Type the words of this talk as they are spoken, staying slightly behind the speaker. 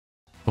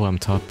Oh, I'm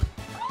top.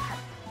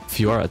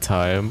 Fiora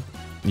time.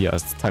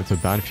 Yes, time to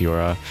ban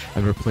Fiora.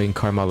 And we're playing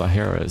KARMALA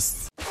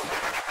Harris.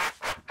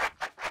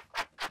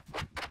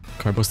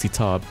 Carbosi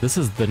top. This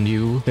is the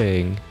new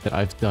thing that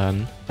I've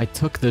done. I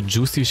took the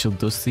Juicy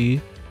Shildusi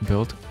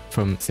build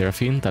from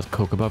Seraphine that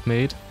Kokobab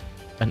made,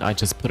 and I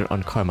just put it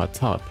on Karma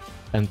top.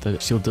 And the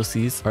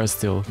Shildusis are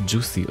still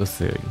Juicy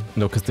Using.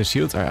 No, because the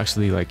shields are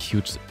actually like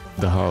huge.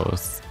 The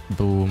house.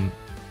 Boom.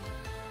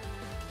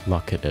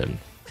 Lock it in.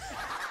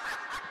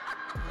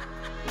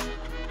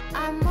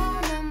 I'm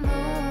on the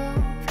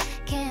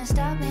move. Can't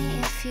stop me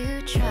if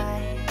you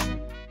try.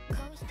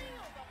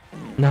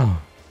 No.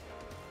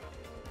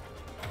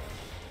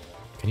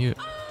 Can you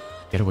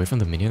get away from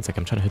the minions? Like,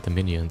 I'm trying to hit the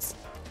minions.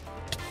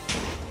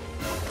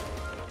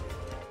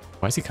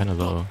 Why is he kind of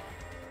low?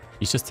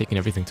 He's just taking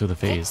everything to the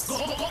face.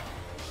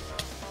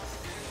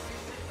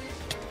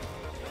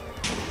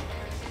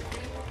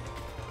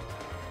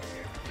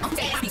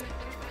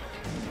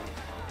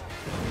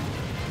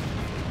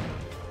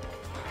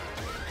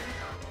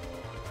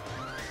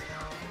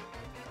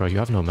 Bro, you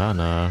have no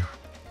mana.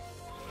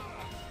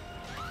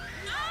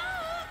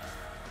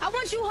 I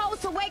want you hoes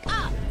to wake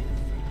up.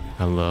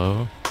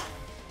 Hello?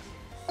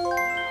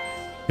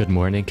 Good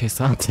morning,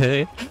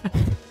 Kesante.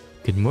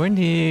 Good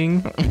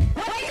morning.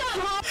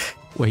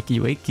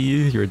 Wakey,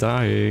 wakey, you're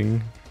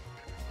dying.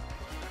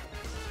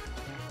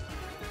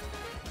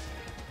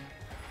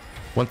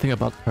 One thing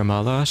about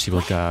KARMALA, she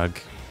will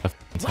gag a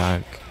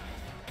tank.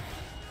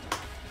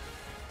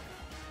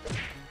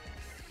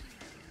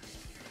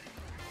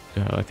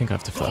 Yeah, I think I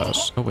have to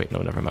flash. Oh wait,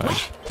 no, never mind.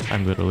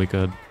 I'm literally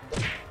good.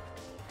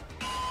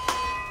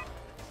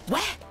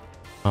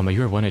 Mama,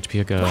 you're 1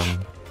 HP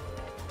again.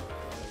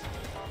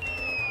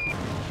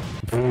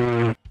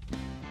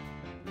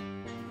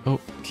 Oh,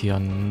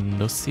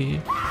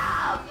 Kianosi.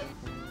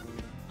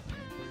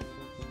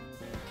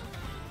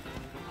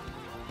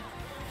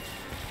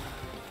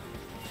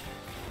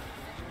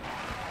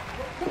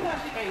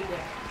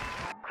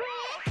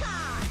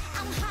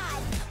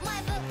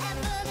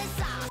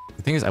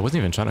 The thing is, I wasn't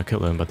even trying to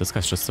kill him, but this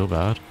guy's just so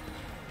bad.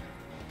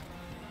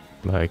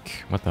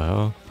 Like, what the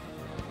hell?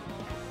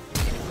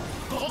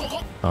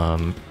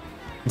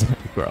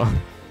 Bro.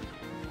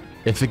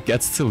 If it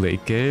gets to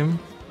late game,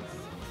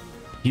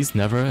 he's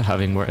never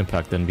having more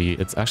impact than me.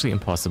 It's actually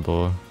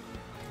impossible.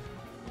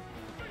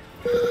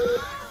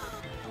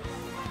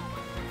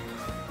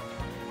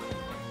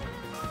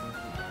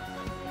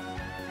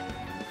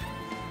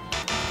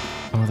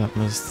 Oh, that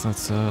missed. That's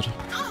sad.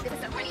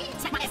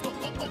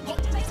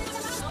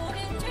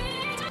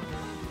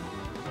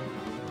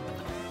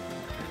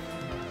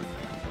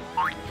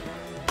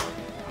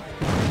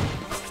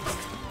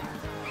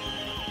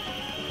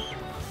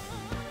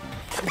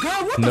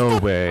 No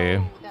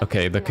way.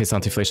 Okay, the case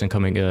anti-inflation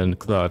coming in.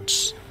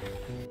 Clutch.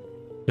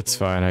 It's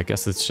fine. I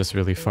guess it's just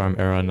really farm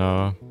era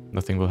now.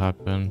 Nothing will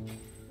happen.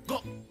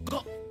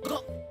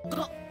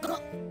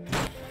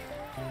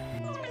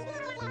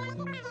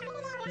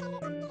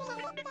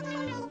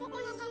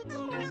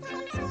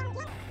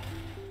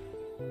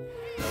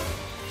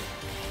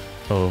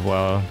 Oh,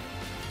 wow.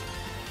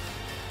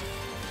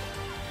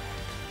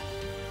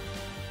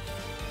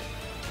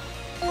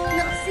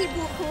 Merci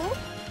beaucoup.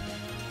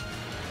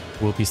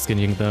 We'll be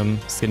skinning them,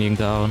 skinning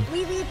down.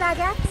 Oui, oui,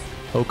 baguette.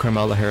 Oh,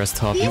 KARMALA Harris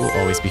top, you will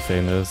always be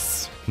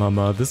famous.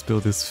 Mama, this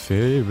build is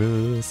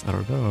famous. I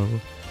don't know.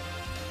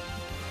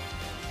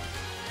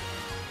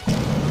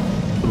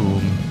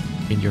 Boom.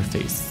 In your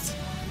face.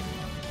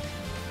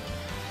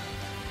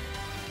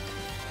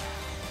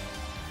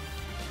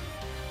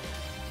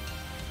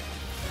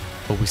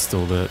 Oh, we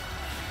stole it.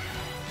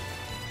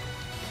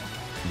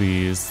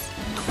 Please.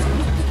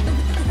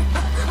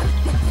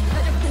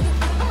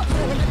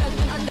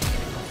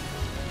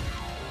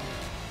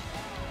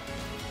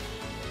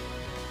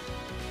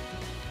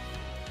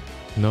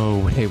 No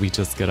way we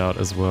just get out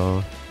as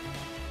well.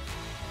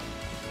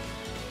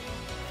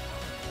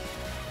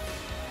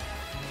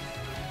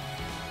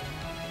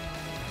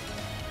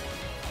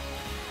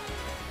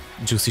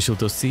 Juicy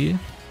Shildosi.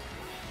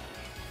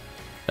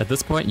 At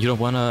this point, you don't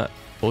want to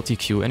ulti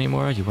Q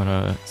anymore. You want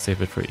to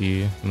save it for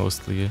E,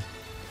 mostly.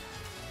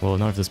 Well,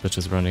 none of this bitch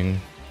is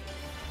running.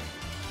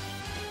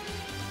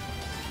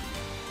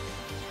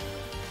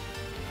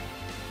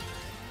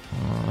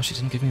 Oh, she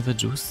didn't give me the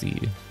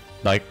Juicy.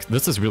 Like,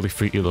 this is really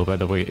free elo, by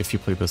the way, if you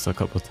play this a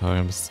couple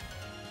times.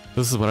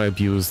 This is what I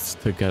abused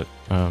to get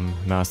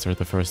Master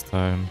the first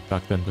time,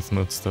 back then with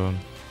Moonstone.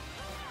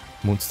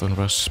 Moonstone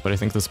Rush, but I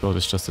think this build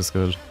is just as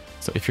good.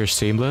 So if you're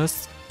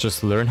shameless,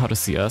 just learn how to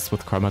CS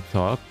with Karma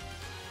top,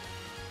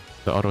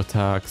 the auto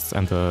attacks,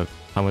 and the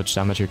how much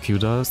damage your Q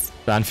does.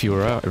 Ban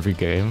Fiora every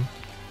game.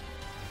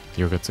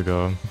 You're good to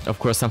go. Of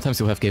course,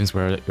 sometimes you'll have games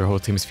where your whole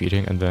team's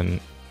feeding and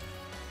then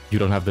you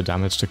don't have the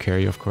damage to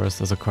carry, of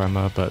course, as a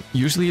Karma, but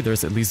usually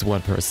there's at least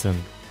one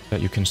person that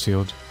you can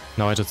shield.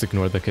 Now I just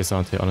ignore the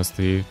Kesante,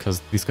 honestly,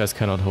 because these guys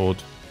cannot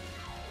hold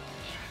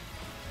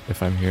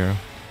if I'm here.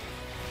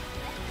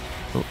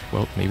 Oh,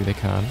 well, maybe they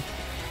can.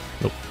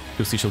 Nope.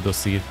 Juicy Shield does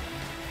see.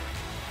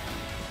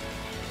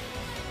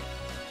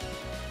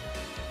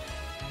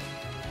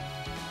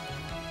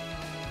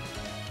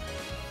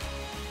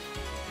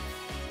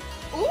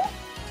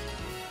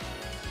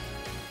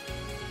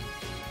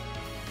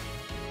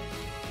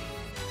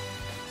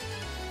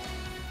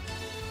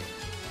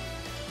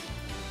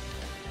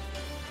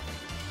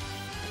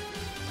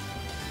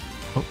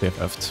 Oh, they have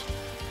F'd.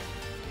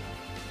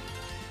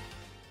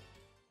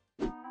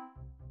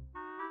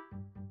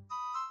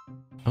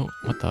 Oh,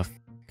 what the f...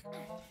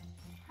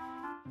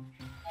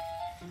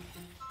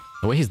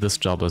 No way he's this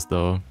jobless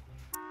though.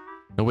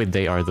 No way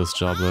they are this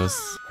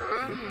jobless.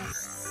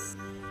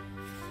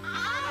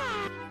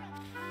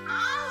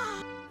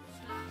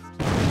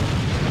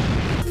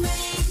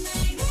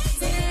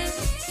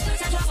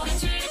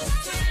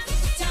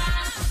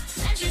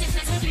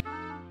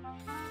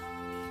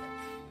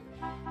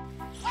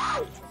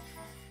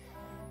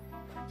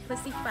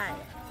 Pussy fire.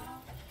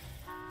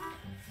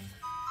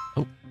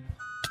 Oh.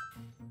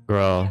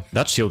 Girl,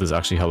 that shield is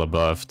actually hella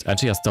buffed. And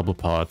she has double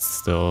pots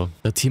still.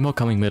 The Teemo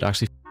coming mid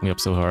actually f***ed me up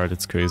so hard,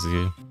 it's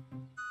crazy.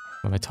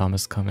 When my Tom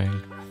is coming.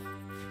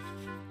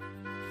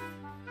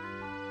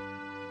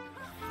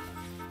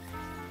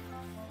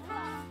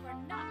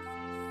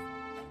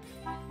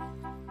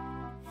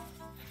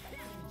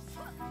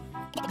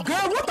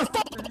 Girl, what the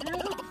fuck?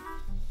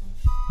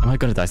 Am I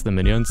gonna die to the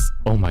minions?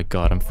 Oh my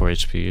god, I'm 4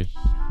 HP.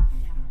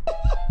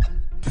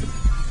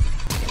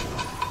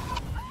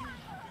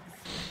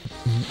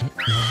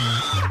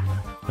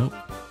 Nope.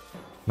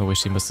 No way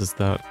she misses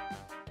that.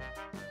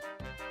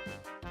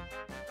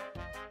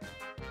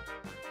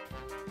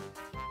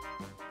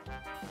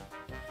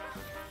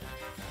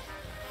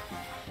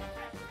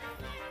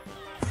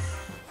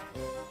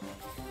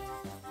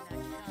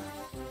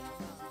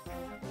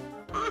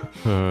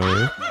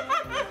 Okay.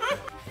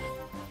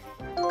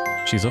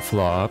 She's a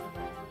flop.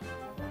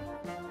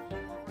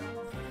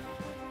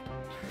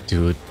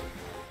 Dude,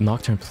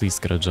 Nocturne, please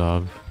get a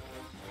job.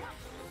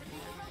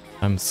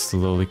 I'm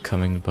slowly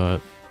coming,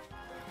 but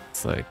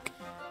it's like...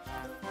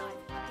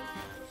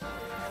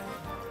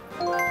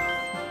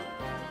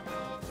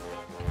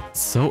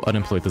 So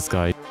unemployed, this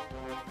guy.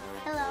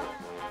 Hello.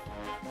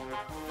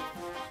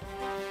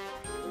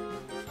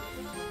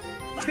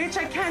 Bitch,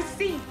 I can't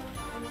see.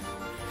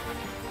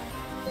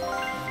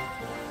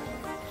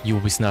 You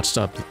will be snatched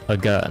up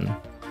again,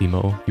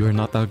 Teemo. You are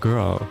not that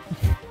girl.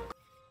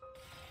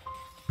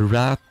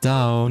 Rat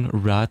down,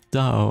 rat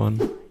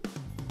down.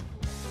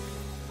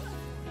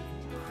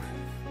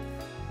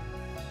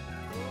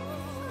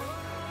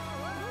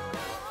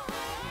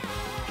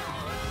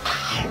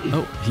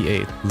 Oh, he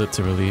ate,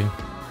 literally.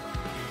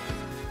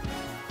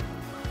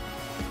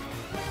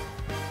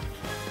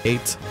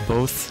 Ate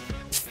both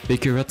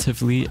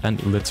figuratively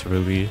and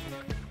literally.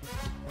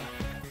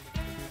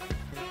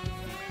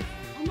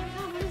 Oh my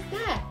god, what is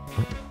that?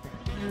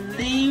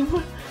 Leave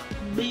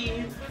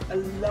me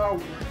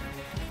alone.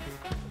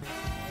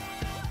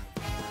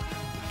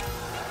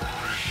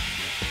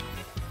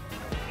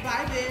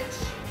 Bye, bitch.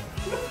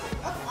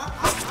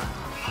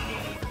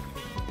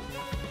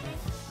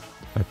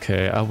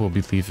 Okay, I will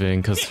be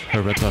leaving because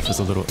her red buff is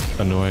a little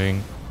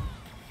annoying.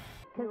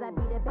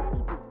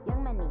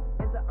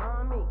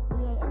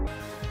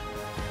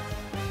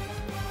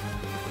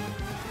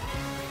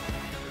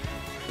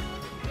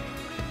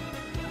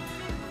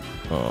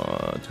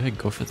 Do I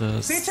go for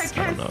this? Bitch, I don't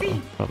can't know.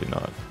 see. Probably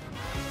not.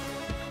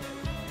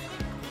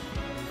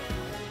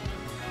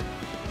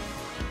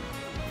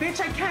 Bitch,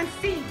 I can't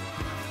see.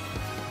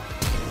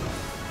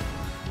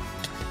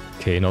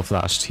 Okay, no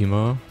flash,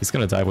 Teemo. He's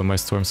gonna die when my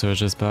Storm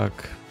Surge is back,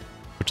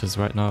 which is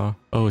right now.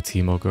 Oh,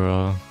 Teemo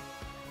girl.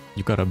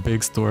 You got a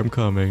big storm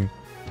coming.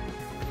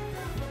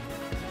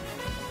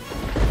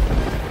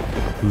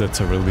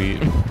 Literally.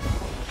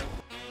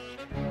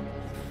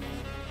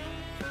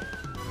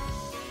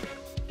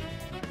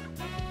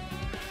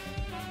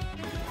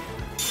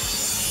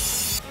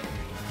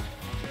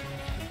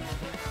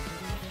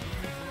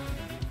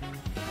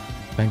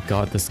 Thank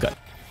god this guy...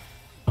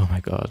 Oh my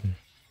god.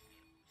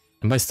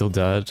 Am I still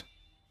dead?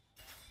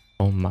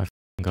 Oh my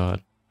f***ing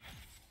god.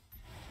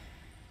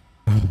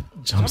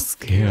 Jump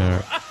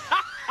scare.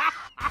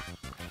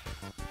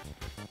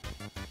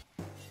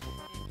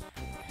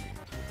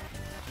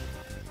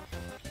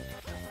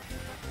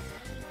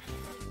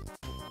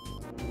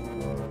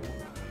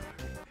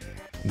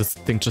 This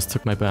thing just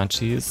took my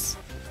banshees.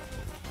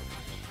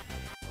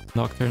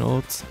 Nocturne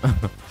ult.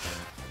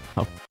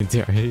 How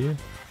dare he?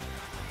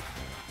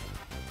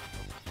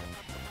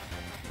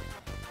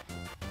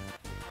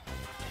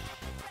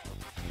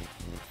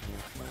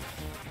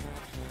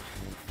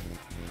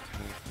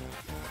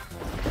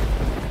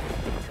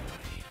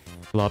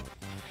 Flop.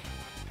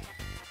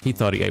 He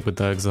thought he ate with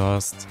the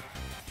exhaust.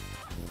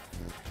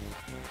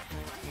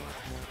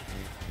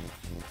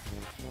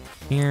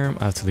 Here,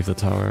 I have to leave the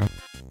tower.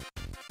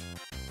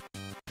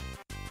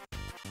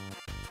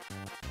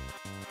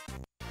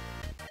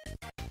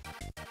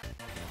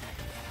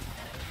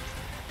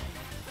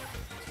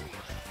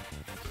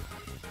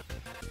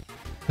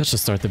 Let's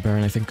just start the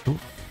Baron, I think. Oh,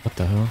 what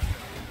the hell?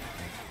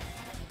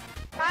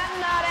 I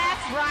know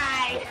that's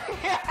right.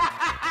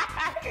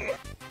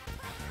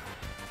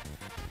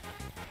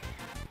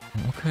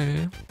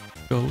 Okay.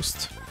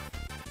 Ghost.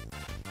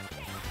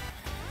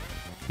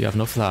 You have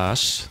no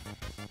flash.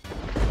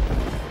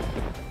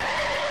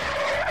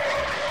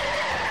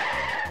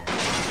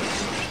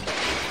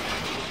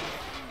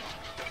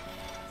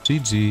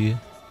 GG.